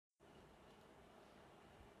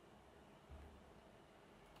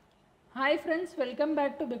Hi friends, welcome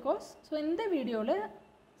back to Because. So in the video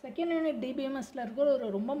second unit DBMS la irukku oru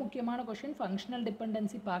romba mukkiyamaana question functional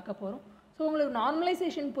dependency paaka porom. So ungalku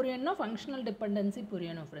normalization puriyana functional dependency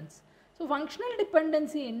puriyanum friends. So functional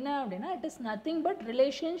dependency enna appadina it is nothing but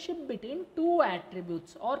relationship between two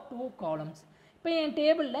attributes or two columns. இப்போ என்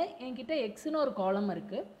டேபிளில் என்கிட்ட எக்ஸ்னு ஒரு காலம்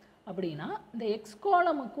இருக்குது அப்படின்னா இந்த X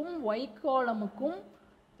காலமுக்கும் Y காலமுக்கும்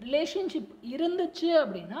relationship இருந்துச்சு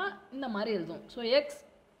அப்படின்னா இந்த மாதிரி எழுதும். So X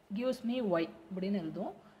gives me y அப்படின்னு எழுதும்.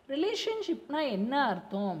 ரிலேஷன்ஷிப்னா என்ன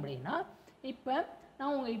அர்த்தம் அப்படின்னா இப்போ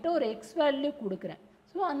நான் உங்கள்கிட்ட ஒரு எக்ஸ் வேல்யூ கொடுக்குறேன்.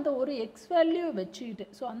 ஸோ அந்த ஒரு எக்ஸ் வேல்யூ வச்சுக்கிட்டு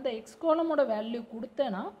ஸோ அந்த எக்ஸ் காலமோட வேல்யூ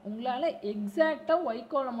கொடுத்தேன்னா உங்களால் எக்ஸாக்டாக ஒய்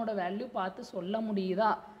காலமோட வேல்யூ பார்த்து சொல்ல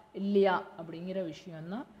முடியுதா இல்லையா அப்படிங்கிற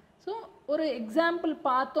விஷயந்தான். ஸோ ஒரு எக்ஸாம்பிள்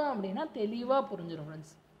பார்த்தோம் அப்படின்னா தெளிவாக புரிஞ்சிடும்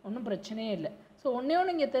ஃப்ரெண்ட்ஸ், ஒன்றும் பிரச்சனையே இல்லை. ஸோ ஒன்றே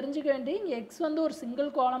நீங்கள் தெரிஞ்சுக்க வேண்டிய இங்கே எக்ஸ் வந்து ஒரு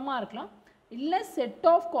சிங்கிள் காலமாக இருக்கலாம், இல்லை செட்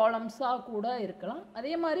ஆஃப் காலம்ஸாக கூட இருக்கலாம்.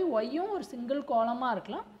 அதே மாதிரி ஒய்யும் ஒரு சிங்கிள் காலமாக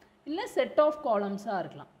இருக்கலாம், இல்லை செட் ஆஃப் காலம்ஸாக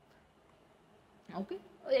இருக்கலாம். ஓகே,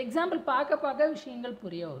 எக்ஸாம்பிள் பார்க்க விஷயங்கள்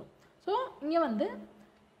புரிய வரும். ஸோ இங்கே வந்து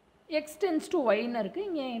எக்ஸ் டென்ஸ் டு ஒய்ன்னு இருக்குது,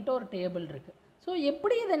 இங்கே என்கிட்ட ஒரு டேபிள் இருக்குது. ஸோ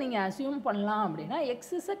எப்படி இதை நீங்கள் அசியூம் பண்ணலாம் அப்படின்னா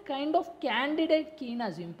X is a kind of candidate கீன்னு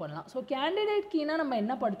assume பண்ணலாம். ஸோ கேண்டிடேட் கீனா நம்ம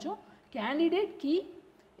என்ன படித்தோம்? Candidate key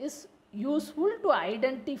is useful to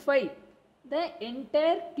identify the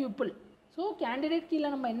entire tuple. So candidate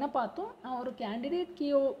கீயில் நம்ம என்ன பார்த்தோம்? நான் ஒரு கேண்டிடேட் கீ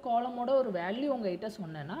காலமோட ஒரு வேல்யூ உங்கள்கிட்ட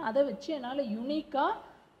சொன்னேன்னா அதை வச்சு என்னால் யூனிக்காக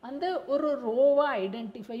அந்த ஒரு ரோவை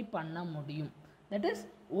ஐடென்டிஃபை பண்ண முடியும். தட் இஸ்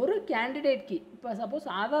ஒரு கேண்டிடேட் கீ. இப்போ சப்போஸ்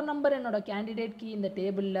ஆதார் நம்பர் என்னோடய கேண்டிடேட் கீ இந்த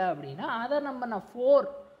டேபிளில் அப்படின்னா ஆதார் நம்பர் நான் 4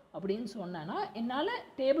 அப்படின்னு சொன்னேன்னா என்னால்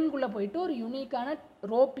டேபிள்குள்ளே போயிட்டு ஒரு யூனிக்கான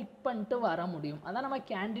ரோ பிக் பண்ணிட்டு வர முடியும். அதான் நம்ம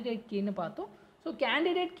கேண்டிடேட் கீன்னு பார்த்தோம். ஸோ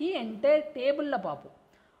கேண்டிடேட் கீ என்டையர் டேபிளில் பார்ப்போம்.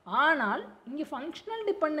 ஆனால் இங்கே ஃபங்க்ஷனல்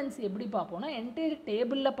டிபெண்டன்சி எப்படி பார்ப்போம்னா என்டையர்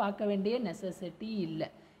டேபிளில் பார்க்க வேண்டிய நெசசிட்டி இல்லை.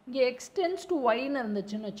 இங்கே எக்ஸ் டென்ஸ் டு ஒய்ன்னு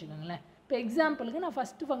இருந்துச்சுன்னு வச்சுக்கோங்களேன். இப்போ எக்ஸாம்பிளுக்கு நான்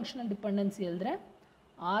ஃபஸ்ட்டு ஃபங்க்ஷனல் டிபெண்டன்சி எழுதுகிறேன்.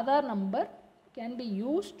 Aadhaar number can be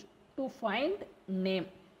used to find name.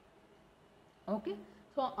 Okay,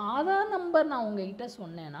 so Aadhaar number நான் உங்கள்கிட்ட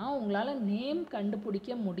சொன்னேன்னா உங்களால் நேம்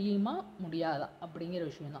கண்டுபிடிக்க முடியுமா முடியாதா அப்படிங்கிற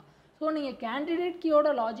விஷயந்தான். ஸோ நீங்கள் கேண்டிடேட்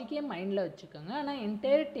கீயோட லாஜிக்கே மைண்டில் வச்சுக்கோங்க. ஆனால்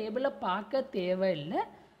என்டையர் டேபிளை பார்க்க தேவையில்லை.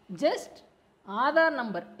 ஜஸ்ட் ஆதார்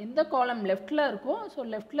நம்பர் எந்த காலம் லெஃப்டில் இருக்கோ ஸோ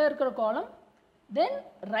லெஃப்டில் இருக்கிற காலம், தென்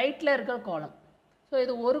ரைட்டில் இருக்கிற காலம். ஸோ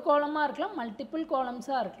இது ஒரு காலமாக இருக்கலாம், மல்டிபிள்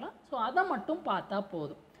காலம்ஸாக இருக்கலாம். ஸோ அதை மட்டும் பார்த்தா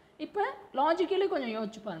போதும். இப்போ லாஜிக்கலி கொஞ்சம்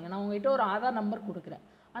யோசிச்சு பாருங்கள். நான் உங்கள்கிட்ட ஒரு ஆதார் நம்பர் கொடுக்குறேன்.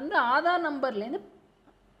 அந்த ஆதார் நம்பர்லேருந்து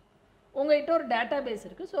உங்கள்கிட்ட ஒரு டேட்டா பேஸ்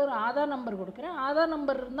இருக்குது. ஸோ ஒரு ஆதார் நம்பர் கொடுக்குறேன். ஆதார்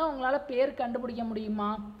நம்பர் இருந்தால் உங்களால் பேர் கண்டுபிடிக்க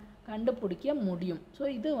முடியுமா? கண்டுபிடிக்க முடியும். ஸோ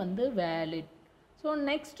இது வந்து வேலிட். ஸோ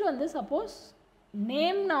நெக்ஸ்ட் வந்து சப்போஸ்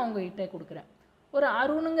நேம் நான் உங்கள்கிட்ட கொடுக்குறேன். ஒரு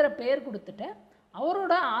அருணுங்கிற பேர் கொடுத்துட்டேன்.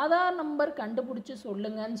 அவரோட ஆதார் நம்பர் கண்டுபிடிச்சி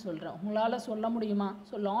சொல்லுங்கன்னு சொல்கிறேன். உங்களால் சொல்ல முடியுமா?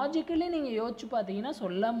 ஸோ லாஜிக்கலி நீங்கள் யோசிச்சு பார்த்தீங்கன்னா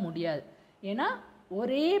சொல்ல முடியாது. ஏன்னா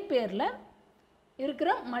ஒரே பேரில் இருக்கிற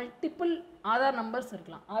மல்டிபிள் ஆதார் நம்பர்ஸ்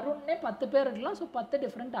இருக்கலாம். அருண்னே 10 பேர் இருக்கலாம். ஸோ 10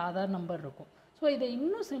 டிஃப்ரெண்ட் ஆதார் நம்பர் இருக்கும். ஸோ இதை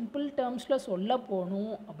இன்னும் சிம்பிள் டேர்ம்ஸில் சொல்ல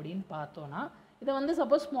போகணும் அப்படின்னு பார்த்தோன்னா இதை வந்து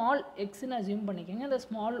சப்போஸ் ஸ்மால் எக்ஸ்ன்னு அசியூம் பண்ணிக்கோங்க, இந்த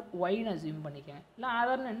ஸ்மால் ஒய்ன்னு அசியூம் பண்ணிக்கோங்க, இல்லை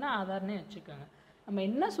ஆதார்னு என்ன ஆதார்னே வச்சுக்கோங்க. நம்ம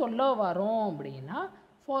என்ன சொல்ல வரோம் அப்படின்னா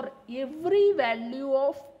for every value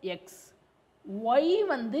of X Y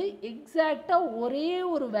வந்து எக்ஸாக்டாக ஒரே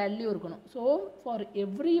ஒரு வேல்யூ இருக்கணும். So for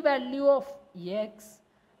every value of X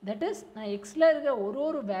that is நான் எக்ஸில் இருக்க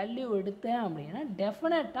ஒரு வேல்யூ எடுத்தேன் அப்படின்னா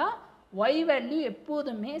டெஃபினட்டாக ஒய் வேல்யூ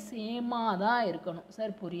எப்போதுமே சேமாக தான் இருக்கணும்.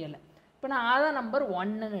 சார் புரியலை. இப்போ நான் ஆதார் நம்பர்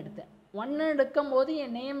 1ன்னு எடுத்தேன். 1 எடுக்கும்போது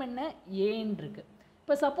என் நேம் என்ன? ஏன்னு இருக்குது.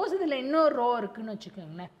 இப்போ சப்போஸ் இதில் இன்னொரு ரோ இருக்குதுன்னு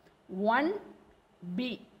வச்சுக்கோங்களேன். 1B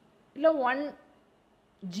இல்லை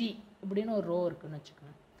 1G இப்படின்னு ஒரு ரோ இருக்குதுன்னு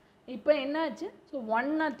வச்சுக்கோங்க. இப்போ என்னாச்சு? ஸோ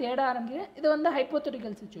 1 நான் தேட ஆரம்பிக்கிறேன். இது வந்து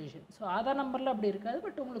ஹைப்போத்தட்டிக்கல் சுச்சுவேஷன். ஸோ ஆதார் நம்பரில் அப்படி இருக்காது.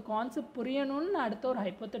 பட் உங்களுக்கு கான்செப்ட் புரியணும்னு நான் அடுத்த ஒரு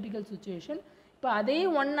ஹைப்போத்தட்டிக்கல் சுச்சுவேஷன். இப்போ அதே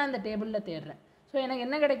 1 நான் அந்த டேபிளில் தேடுறேன். ஸோ எனக்கு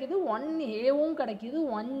என்ன கிடைக்கிது? 1Aவும் கிடைக்கிது,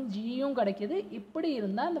 1Gயும் கிடைக்கிது. இப்படி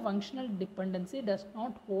இருந்தால் அந்த functional dependency does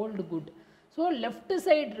not hold good. So left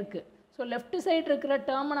side இருக்குது. ஸோ லெஃப்ட் சைடு இருக்கிற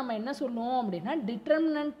டேர்மை நம்ம என்ன சொல்லுவோம் அப்படின்னா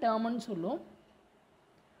டிட்டர்மினன்ட் டேர்ம்னு சொல்லுவோம்.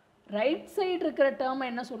 ரைட் சைடு இருக்கிற டேர்மை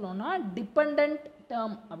என்ன சொல்லுவோம்னா டிபெண்டன்ட்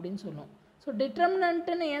டேர்ம் அப்படின்னு சொல்லுவோம். ஸோ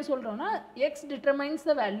டிட்டர்மினன்ட்டுன்னு ஏன் சொல்கிறோன்னா X determines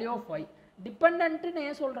the value of Y. டிபெண்டன்ட்டுன்னு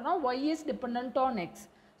ஏன் சொல்கிறோன்னா Y is dependent on X.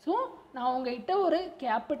 So நான் உங்கள்கிட்ட ஒரு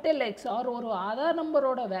கேபிட்டல் எக்ஸ் ஆர் ஒரு ஆதார்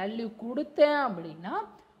நம்பரோட வேல்யூ கொடுத்தேன் அப்படின்னா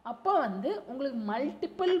அப்போ வந்து உங்களுக்கு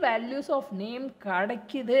மல்டிபிள் வேல்யூஸ் ஆஃப் நேம்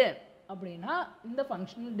கிடைக்குது அப்படின்னா இந்த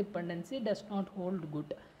functional dependency does not hold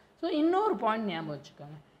good. So இன்னொரு பாயிண்ட் ஞாபகம்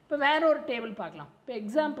வச்சுக்கோங்க. இப்போ வேறு ஒரு டேபிள் பார்க்கலாம். இப்போ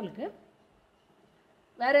எக்ஸாம்பிளுக்கு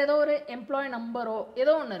வேறு ஏதோ ஒரு எம்ப்ளாயி நம்பரோ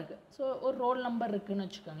ஏதோ ஒன்று இருக்குது. ஸோ ஒரு ரோல் நம்பர் இருக்குதுன்னு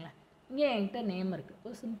வச்சுக்கோங்களேன். இங்கே என்கிட்ட நேம் இருக்குது,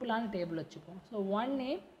 ஒரு சிம்பிளான டேபிள் வச்சுப்போம். So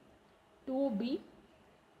 1A 2B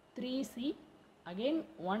 3C again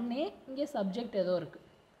 1A, இங்கே சப்ஜெக்ட் ஏதோ இருக்குது.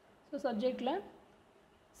 ஸோ சப்ஜெக்டில்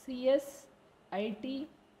CS IT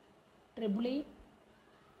EEE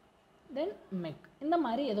தென் மெக் இந்த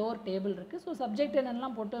மாதிரி ஏதோ ஒரு டேபிள் இருக்குது. ஸோ சப்ஜெக்ட்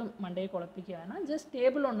என்னெல்லாம் போட்டு மண்டையை குழப்பிக்க வேணாம், ஜஸ்ட்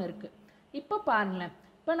டேபிள் ஒன்று இருக்குது. இப்போ பாருங்களேன்,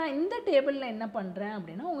 இப்போ நான் இந்த டேபிளில் என்ன பண்ணுறேன்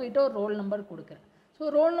அப்படின்னா உங்கள்கிட்ட ஒரு ரோல் நம்பர் கொடுக்குறேன். ஸோ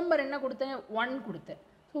ரோல் நம்பர் என்ன கொடுத்தேன், 1 கொடுத்தேன்.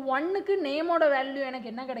 ஸோ 1க்கு நேமோட வேல்யூ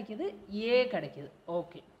எனக்கு என்ன கிடைக்கிது, A கிடைக்கிது.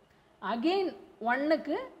 ஓகே, அகெயின்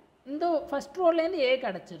 1க்கு இந்த ஃபஸ்ட் ரோல்லேருந்து A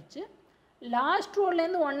கிடச்சிருச்சு, லாஸ்ட்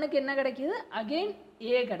ரோல்லேருந்து 1க்கு என்ன கிடைக்கிது, அகெயின்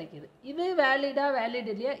A கிடைக்கிது. இது வேலிடா,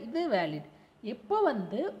 வேலிட் இல்லையா, இது வேலிட். எப்போ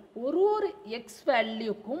வந்து ஒரு எக்ஸ்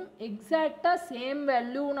வேல்யூக்கும் எக்ஸாக்டாக சேம்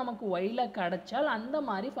வேல்யூ நமக்கு ஒயில் கிடச்சால் அந்த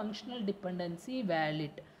மாதிரி ஃபங்க்ஷனல் டிபெண்டன்சி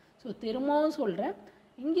வேலிட். ஸோ திரும்பவும் சொல்கிறேன்,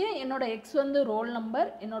 இங்கே என்னோடய எக்ஸ் வந்து ரோல் நம்பர்,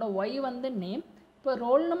 என்னோடய ஒய் வந்து நேம். இப்போ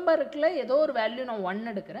ரோல் நம்பருக்குள்ள ஏதோ ஒரு வேல்யூ நான்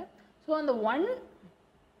 1 எடுக்கிறேன். ஸோ அந்த 1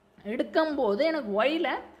 எடுக்கும்போது எனக்கு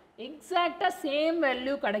ஒயில் எக்ஸாக்டாக சேம்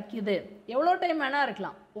வேல்யூ கிடைக்கிது. எவ்வளோ டைம் வேணால்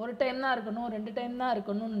இருக்கலாம், ஒரு டைம் தான் இருக்கணும், 2 டைம் தான்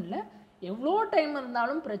இருக்கணும்னு இல்லை, எவ்வளோ டைம்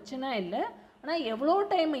இருந்தாலும் பிரச்சனை இல்லை. ஆனால் எவ்வளோ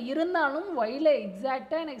டைம் இருந்தாலும் ஒயில்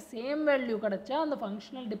எக்ஸாக்டாக எனக்கு சேம் வேல்யூ கிடச்சா அந்த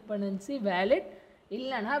ஃபங்க்ஷனல் டிபெண்டன்சி வேலிட்,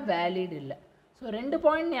 இல்லைனா வேலிட் இல்லை. ஸோ 2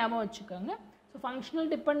 பாயிண்ட் ஞாபகம் வச்சுக்கோங்க. So functional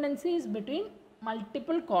dependency is between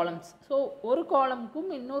multiple columns. So ஒரு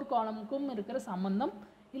காலமுக்கும் இன்னொரு காலமுக்கும் இருக்கிற சம்மந்தம்,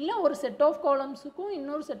 இல்லை ஒரு செட் ஆஃப் காலம்ஸுக்கும்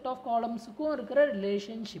இன்னொரு செட் ஆஃப் காலம்ஸுக்கும் இருக்கிற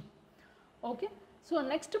relationship. Okay, so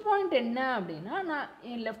next point என்ன அப்படின்னா, நான்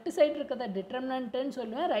என் லெஃப்ட் சைடு இருக்கிறத டிட்டர்மினன்ட்டுன்னு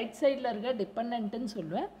சொல்லுவேன், ரைட் சைடில் இருக்கிற டிபெண்டன்ட்டுன்னு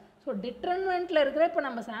சொல்லுவேன். ஸோ டிட்டர்மினன்ட்டில் இருக்கிற இப்போ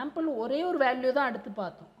நம்ம சாம்பிள் ஒரே ஒரு வேல்யூ தான் எடுத்து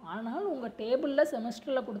பார்த்தோம், ஆனால் உங்கள் டேபிளில்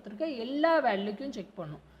செமஸ்டரில் கொடுத்துருக்க எல்லா வேல்யூக்கும் செக்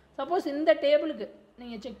பண்ணும். சப்போஸ் இந்த டேபிளுக்கு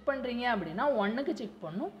நீங்கள் செக் பண்ணுறீங்க அப்படின்னா 1க்கு செக்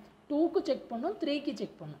பண்ணும், 2க்கு செக் பண்ணும், 3க்கு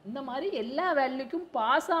செக் பண்ணும். இந்த மாதிரி எல்லா வேல்யூக்கும்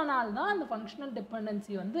பாஸ் ஆனால்தான் அந்த ஃபங்க்ஷனல்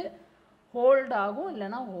டிபெண்டன்சி வந்து ஹோல்ட் ஆகும்,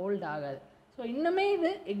 இல்லைனா ஹோல்ட் ஆகாது. ஸோ இன்னுமே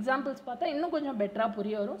இது எக்ஸாம்பிள்ஸ் பார்த்தா இன்னும் கொஞ்சம் பெட்டராக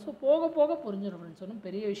புரிய வரும். ஸோ போக போக புரிஞ்சிடும் ஃப்ரெண்ட்ஸ், ஒன்றும்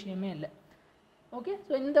பெரிய விஷயமே இல்லை. ஓகே,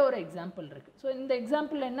 ஸோ இந்த ஒரு எக்ஸாம்பிள் இருக்குது. ஸோ இந்த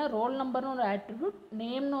எக்ஸாம்பிள் என்ன, ரோல் நம்பர்னு ஒரு ஆட்ரிபியூட்,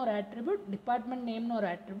 நேம்னு ஒரு ஆட்ரிபியூட், டிபார்ட்மெண்ட் நேம்னு ஒரு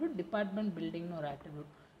ஆட்ரிபியூட், டிபார்ட்மெண்ட் பில்டிங்னு ஒரு ஆட்ரிபியூட்.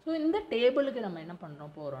 ஸோ இந்த டேபிளுக்கு நம்ம என்ன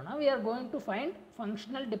பண்ணுறோம் போகிறோம்னா, we are going to find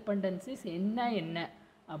functional dependencies என்ன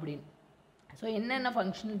அப்படின்னு. ஸோ என்னென்ன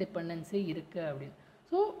ஃபங்க்ஷனல் டிபெண்டன்சி இருக்குது அப்படின்னு.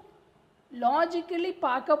 ஸோ லாஜிக்கலி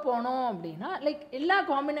பார்க்க போனோம் அப்படின்னா லைக் எல்லா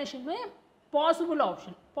காம்பினேஷனுமே பாசிபிள்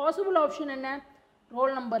ஆப்ஷன் என்ன,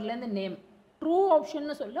 ரோல் நம்பர்லேருந்து நேம், ட்ரூ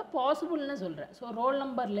ஆப்ஷன்னு சொல்ல பாசிபிள்னு சொல்கிறேன். ஸோ ரோல்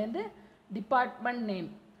நம்பர்லேருந்து டிபார்ட்மெண்ட் நேம்,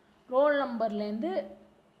 ரோல் நம்பர்லேருந்து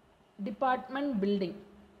department building,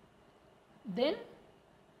 then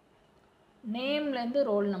நேம்லேருந்து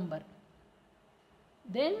roll number,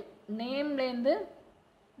 then நேம்லேருந்து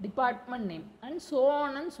department name and so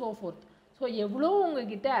on and so fourth. So எவ்வளோ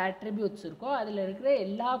உங்ககிட்ட ஆட்ரிபியூட்ஸ் இருக்கோ அதில் இருக்கிற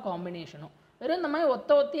எல்லா காம்பினேஷனும் வெறும் இந்த மாதிரி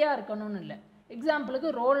ஒத்தையாக இருக்கணும்னு இல்லை. எக்ஸாம்பிளுக்கு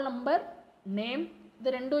ரோல் நம்பர், நேம்,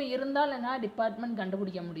 இது ரெண்டும் இருந்தால் என்ன டிபார்ட்மெண்ட்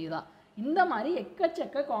கண்டுபிடிக்க முடியுதா, இந்த மாதிரி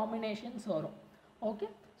எக்கச்சக்க காம்பினேஷன்ஸ் வரும். ஓகே,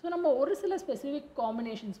 ஸோ நம்ம ஒரு சில ஸ்பெசிஃபிக்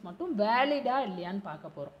காம்பினேஷன்ஸ் மட்டும் வேலிடா இல்லையான்னு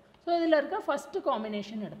பார்க்க போகிறோம். ஸோ இதில் இருக்க ஃபஸ்ட்டு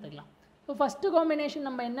காம்பினேஷன் எடுத்துக்கலாம். ஸோ ஃபஸ்ட்டு காம்பினேஷன்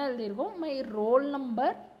நம்ம என்ன எழுதியிருக்கோம், my roll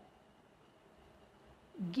number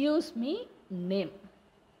gives me name.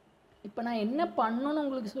 இப்போ நான் என்ன பண்ணணும்னு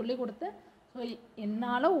உங்களுக்கு சொல்லி கொடுத்தேன். ஸோ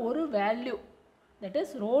என்னால் ஒரு வேல்யூ, தட்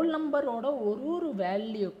இஸ் ரோல் நம்பரோட ஒரு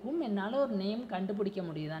வேல்யூக்கும் என்னால் ஒரு நேம் கண்டுபிடிக்க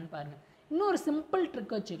முடியுதான்னு பாருங்கள். இன்னொரு சிம்பிள்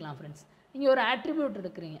ட்ரிக் வச்சுக்கலாம் ஃப்ரெண்ட்ஸ். நீங்கள் ஒரு ஆட்ரிபியூட்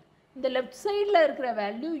எடுக்கிறீங்க, இந்த லெஃப்ட் சைடில் இருக்கிற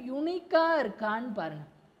வேல்யூ யூனிக்காக இருக்கான்னு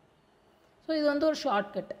பாருங்கள். ஸோ இது வந்து ஒரு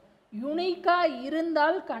ஷார்ட்கட். யூனிக்காக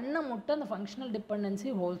இருந்தால் கண்ணை முட்டை அந்த ஃபங்க்ஷனல்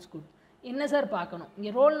டிபெண்டன்சி ஹோல்ஸ் குட். என்ன சார் பார்க்கணும்,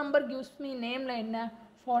 இங்கே ரோல் நம்பர் கிவ்ஸ் மீ நேமில் என்ன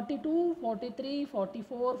 42 43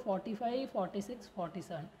 44 45 46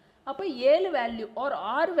 47. அப்போ 7 வேல்யூ ஒரு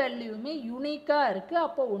 6 வேல்யூமே யூனிக்காக இருக்குது.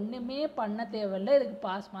 அப்போ ஒன்றுமே பண்ண தேவையில்லை, இதுக்கு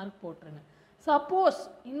பாஸ் மார்க் போட்டுருங்க. சப்போஸ்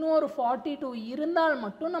இன்னொரு 42 இருந்தால்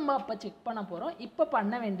மட்டும் நம்ம அப்போ செக் பண்ண போகிறோம், இப்போ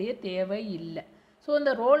பண்ண வேண்டிய தேவை இல்லை. ஸோ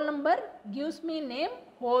இந்த roll number gives me name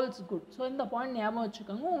holes good. So இந்த பாயிண்ட் ஞாபகம்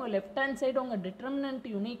வச்சுக்கோங்க. உங்கள் லெஃப்ட் ஹேண்ட் சைடு உங்கள் டிட்டர்மினன்ட்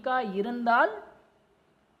யூனிக்காக இருந்தால்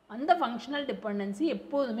அந்த ஃபங்க்ஷனல் டிபெண்டன்சி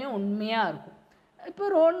எப்போதுமே உண்மையாக இருக்கும். இப்போ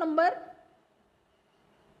roll number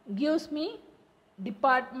gives me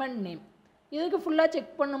department name, இதுக்கு ஃபுல்லாக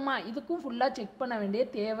செக் பண்ணுமா, இதுக்கும் ஃபுல்லாக செக் பண்ண வேண்டிய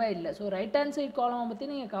தேவை இல்லை. ஸோ ரைட் ஹேண்ட் சைட் காலமை பற்றி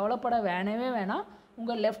நீங்கள் கவலைப்பட வேணாம்.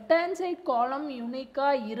 உங்கள் லெஃப்ட் ஹேண்ட் சைட் காலம்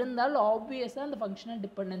யூனிக்காக இருந்தால் ஆப்வியஸாக அந்த ஃபங்க்ஷனல்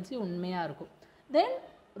டிபெண்டன்சி உண்மையாக இருக்கும். தென்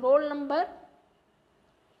roll number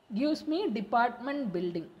gives me department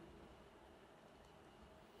building,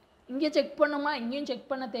 இங்கே செக் பண்ணுமா, இங்கேயும் செக்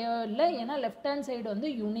பண்ண தேவையில்லை, ஏன்னா லெஃப்ட் ஹேண்ட் சைடு வந்து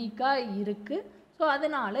யூனிக்காக இருக்குது. ஸோ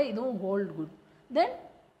அதனால் இதுவும் ஹோல்ட் குட். தென்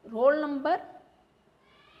roll number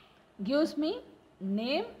gives me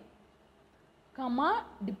name,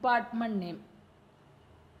 department name.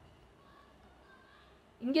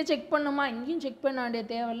 இங்கே செக் பண்ணுமா, இங்கேயும் செக் பண்ண வேண்டிய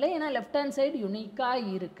தேவையில்லை, ஏன்னா லெஃப்ட் ஹேண்ட் சைடு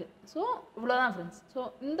யூனிக்காக இருக்குது. ஸோ இவ்வளோதான் ஃப்ரெண்ட்ஸ். ஸோ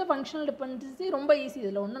இந்த ஃபங்க்ஷனல் டிபெண்டன்சி ரொம்ப ஈஸி,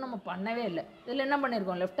 இதில் ஒன்றும் நம்ம பண்ணவே இல்லை. இதில் என்ன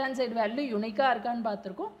பண்ணியிருக்கோம், லெஃப்ட் ஹேண்ட் சைடு வேல்யூ யூனிக்காக இருக்கான்னு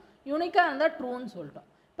பார்த்துருக்கோம், யூனிக்காக இருந்தால் ட்ரூன்னு சொல்லிட்டோம்.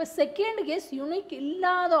 இப்போ செகண்ட் கேஸ் யூனிக்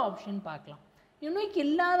இல்லாத ஆப்ஷன் பார்க்கலாம். யூனிக்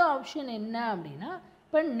இல்லாத ஆப்ஷன் என்ன அப்படின்னா,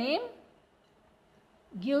 இப்போ name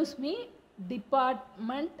gives me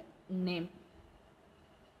department name.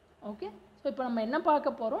 Okay, so இப்போ நம்ம என்ன பார்க்க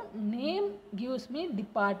போகிறோம், name gives me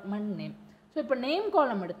department name. So இப்போ நேம்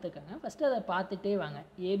காலம் எடுத்துக்கோங்க, ஃபஸ்ட்டு அதை பார்த்துட்டே வாங்க.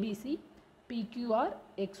 ABC, PQR,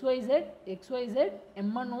 XYZ, XYZ,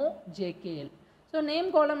 MNO, JKL. So name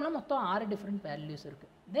காலமில் மொத்தம் 6 டிஃப்ரெண்ட் வேல்யூஸ்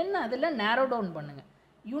இருக்குது. தென் அதில் நேரோ டவுன் பண்ணுங்கள்.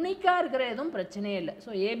 யூனிக்காக இருக்கிற எதுவும் பிரச்சனையே இல்லை.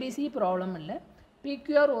 ஸோ ஏபிசி ப்ராப்ளம் இல்லை,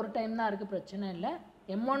 பிக்யூஆர் ஒரு டைம் தான் இருக்குது, பிரச்சனை இல்லை,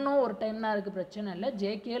 எம்என்ஓ ஒரு டைம் தான் இருக்குது, பிரச்சனை இல்லை,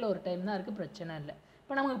 ஜேகேஎல் ஒரு டைம் தான் இருக்குது, பிரச்சனை இல்லை.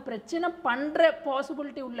 இப்போ நமக்கு பிரச்சனை பண்ணுற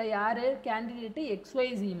பாசிபிலிட்டி உள்ள யார், கேண்டிடேட்டு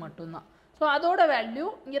XYZ மட்டும்தான். ஸோ அதோட வேல்யூ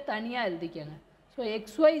இங்கே தனியாக எழுதிக்கங்க. So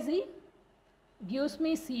XYZ gives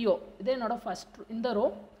me CO, இது என்னோட ஃபஸ்ட் இந்த row.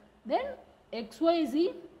 Then XYZ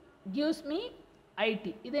gives me IT,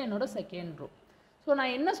 இது என்னோட செகண்ட் ரோ. ஸோ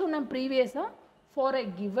நான் என்ன சொன்னேன் ப்ரீவியஸாக, for a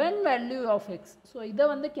given value of X, so இதை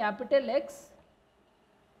வந்து கேபிட்டல் எக்ஸ்,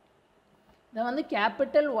 இதை வந்து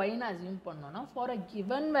கேபிட்டல் ஒய்னு அசியூம் பண்ணோன்னா, for a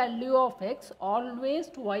given value of X always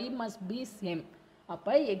Y must be same.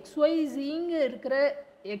 அப்போ XYZங்க இருக்கிற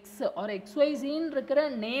எக்ஸ் ஆர் XYZன்னு இருக்கிற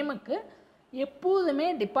நேமுக்கு எப்போதுமே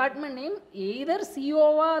டிபார்ட்மெண்ட் நேம் எய்தர்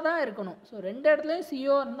சிஓவாக தான் இருக்கணும். ஸோ ரெண்டு இடத்துலையும்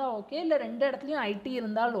சிஓ இருந்தால் ஓகே, இல்லை ரெண்டு இடத்துலையும் ஐடி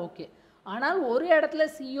இருந்தால் ஓகே. ஆனால் ஒரு இடத்துல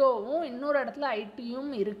சிஓவும் இன்னொரு இடத்துல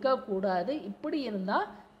ஐடியும் இருக்கக்கூடாது. இப்படி இருந்தால்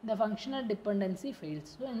இந்த ஃபங்க்ஷனல் டிபெண்டன்சி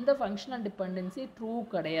ஃபெயில்ஸ். ஸோ இந்த ஃபங்க்ஷனல் டிபெண்டன்சி ட்ரூ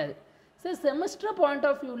கிடையாது. ஸோ செமஸ்டர் பாயிண்ட்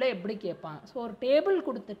ஆஃப் வியூவில் எப்படி கேட்பாங்க, ஸோ ஒரு டேபிள்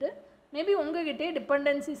கொடுத்துட்டு மேபி உங்ககிட்டே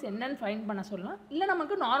டிபெண்டன்சிஸ் என்னன்னு ஃபைண்ட் பண்ண சொல்லலாம், இல்லை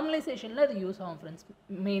நமக்கு நார்மலைசேஷனில் அது யூஸ் ஆகும் ஃப்ரெண்ட்ஸ்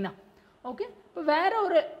மெயினாக. ஓகே, இப்போ வேறு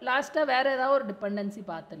ஒரு லாஸ்ட்டாக வேறு ஏதாவது ஒரு டிபெண்டன்சி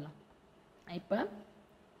பார்த்துடலாம். இப்போ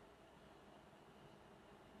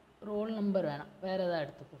ரோல் நம்பர் வேணாம், வேறு எதாவது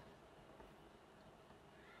எடுத்துப்போம்.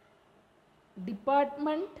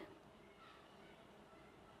 Department,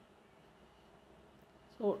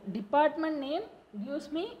 so department name gives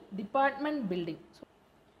me department building. So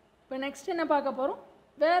இப்போ நெக்ஸ்ட் என்ன பார்க்க போகிறோம்,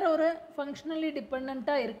 வேறு ஒரு ஃபங்க்ஷனலி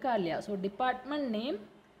டிபெண்ட்டாக இருக்கா இல்லையா. So department name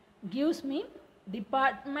gives me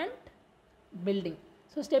department building.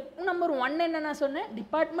 So step number 1 என்ன நான் சொன்னேன்,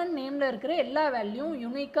 டிபார்ட்மெண்ட் நேமில் இருக்கிற எல்லா வேல்யூவும்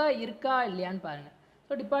யூனிக்காக இருக்கா இல்லையான்னு பாருங்கள்.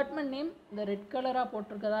 ஸோ டிபார்ட்மெண்ட் நேம் இந்த ரெட் கலராக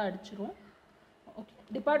போட்டிருக்கதா அடிச்சிரும். ஓகே,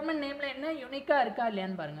 டிபார்ட்மெண்ட் நேமில் என்ன யூனிக்காக இருக்கா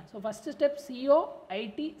இல்லையான்னு பாருங்கள். So first step CO,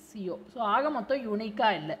 IT, CO. So ஆக மொத்தம்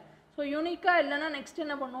யூனிக்காக இல்லை. ஸோ யூனிக்காக இல்லைன்னா நெக்ஸ்ட்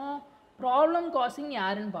என்ன பண்ணுவோம், ப்ராப்ளம் காசிங்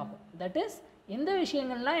யாருன்னு பார்ப்போம். தட் இஸ் எந்த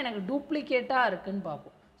விஷயங்கள்லாம் எனக்கு டூப்ளிகேட்டாக இருக்குதுன்னு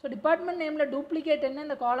பார்ப்போம். ஸோ டிபார்ட்மெண்ட் நேமில் டூப்ளிகேட் என்ன,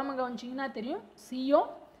 இந்த காலமை கவனிச்சிங்கன்னா தெரியும். CO,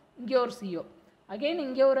 இங்கே ஒரு CO, அகெயின்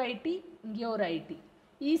இங்கே ஒரு IT, இங்கே ஒரு IT.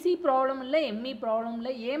 ஈஸி ப்ராப்ளம் இல்லை, எம்இ ப்ராப்ளம்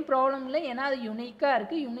இல்லை. ஏன் ப்ராப்ளம் இல்லை, ஏன்னா அது யூனிக்காக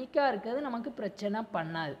இருக்குது. யூனிக்காக இருக்கிறது நமக்கு பிரச்சனை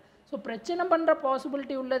பண்ணாது. ஸோ பிரச்சனை பண்ணுற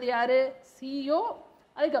பாசிபிலிட்டி உள்ளது யார், CO,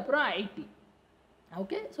 அதுக்கப்புறம் IT.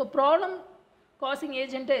 Okay, so problem causing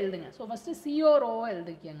ஏஜென்ட்டை எழுதுங்க. ஸோ ஃபஸ்ட்டு CO ரோவை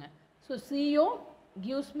எழுதிக்கங்க. So CO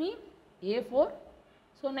gives me A4.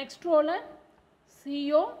 So next ரோவில்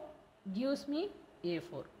CO gives me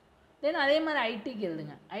A4. தென் அதே மாதிரி ஐடிக்கு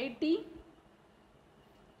எழுதுங்க. IT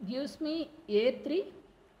gives me A3.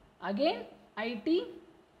 Again IT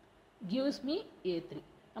gives me A3.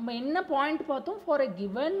 நம்ம என்ன பாயிண்ட் பார்த்தோம், for a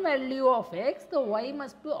given value of X the why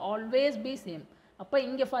must always be same. அப்போ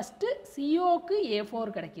இங்கே first COக்கு A4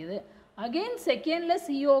 கிடைக்கிது, அகெயின் செகண்டில்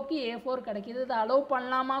COக்கு A4 கிடைக்கிது. இது அலோவ்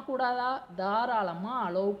பண்ணலாமா கூடாதா, தாராளமாக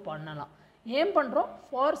அலோவ் பண்ணலாம். ஏன் பண்ணுறோம்,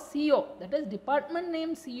 for CO, that is department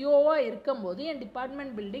name COவாக இருக்கும்போது என்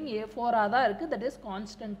டிபார்ட்மெண்ட் பில்டிங் A4ஆக தான் இருக்குது, தட் இஸ்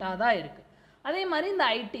கான்ஸ்டண்ட்டாக தான் இருக்குது. அதே மாதிரி இந்த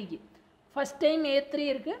ஐடிக்கு ஃபஸ்ட் டைம் A3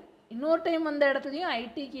 இருக்குது, இன்னொரு டைம் வந்த இடத்துலையும்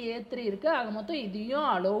ஐடிக்கு A3 இருக்குது. ஆக மொத்தம் இதையும்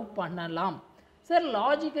அலோவ் பண்ணலாம். சார்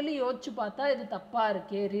லாஜிக்கலி யோசிச்சு பார்த்தா இது தப்பாக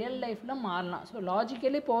இருக்கே, ரியல் லைஃப்பில் மாறலாம். ஸோ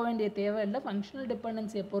லாஜிக்கலி போக வேண்டிய தேவையில்லை. ஃபங்க்ஷனல்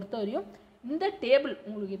டிபெண்டன்சியை பொறுத்த வரையும் இந்த டேபிள்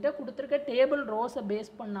உங்கள்கிட்ட கொடுத்துருக்க டேபிள் ரோஸை பேஸ்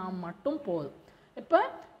பண்ணால் மட்டும் போதும். இப்போ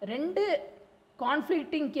ரெண்டு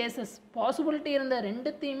கான்ஃப்ளிக்டிங் கேசஸ் பாசிபிலிட்டி இருந்த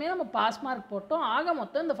ரெண்டுத்தையுமே நம்ம பாஸ் மார்க் போட்டோம். ஆக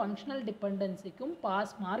மொத்தம் இந்த ஃபங்க்ஷனல் டிபெண்டன்சிக்கும்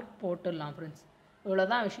பாஸ் மார்க் போட்டுடலாம் ஃப்ரெண்ட்ஸ்.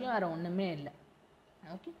 இவ்வளோதான் விஷயம், வேறு ஒன்றுமே இல்லை.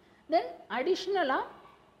 ஓகே, தென் அடிஷ்னலாக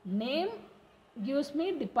name gives me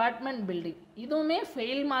department building, இதுவுமே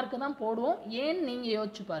ஃபெயில் மார்க்கு தான் போடுவோம். ஏன்னு நீங்கள்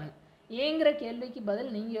யோசிச்சு பாருங்கள், ஏங்கிற கேள்விக்கு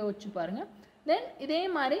பதில் நீங்கள் யோசிச்சு பாருங்கள். தென் இதே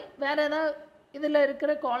மாதிரி வேறு ஏதாவது இதில்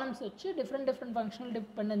இருக்கிற காலம்ஸ் வச்சு டிஃப்ரெண்ட் ஃபங்க்ஷனல்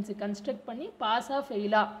டிபெண்டன்சி கன்ஸ்ட்ரக்ட் பண்ணி பாஸாக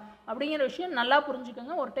ஃபெயிலாக அப்படிங்கிற விஷயம் நல்லா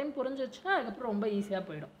புரிஞ்சுக்கோங்க. ஒரு டைம் புரிஞ்சிச்சுன்னா அதுக்கப்புறம் ரொம்ப ஈஸியாக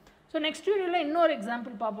போயிடும். ஸோ நெக்ஸ்ட் வீடியோவில் இன்னொரு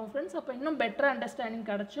எக்ஸாம்பிள் பார்ப்போம் ஃப்ரெண்ட்ஸ். அப்போ இன்னும் பெட்டர் அண்டர்ஸ்டாண்டிங்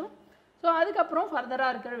கிடச்சிரும். ஸோ அதுக்கப்புறம்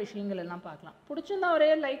ஃபர்தராக இருக்கிற விஷயங்கள் எல்லாம் பார்க்கலாம். பிடிச்சிருந்தா ஒரே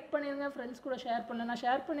லைக் பண்ணிடுங்க, ஃப்ரெண்ட்ஸ் கூட ஷேர் பண்ணலன்னா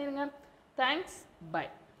ஷேர் பண்ணிடுங்க. Thanks, by.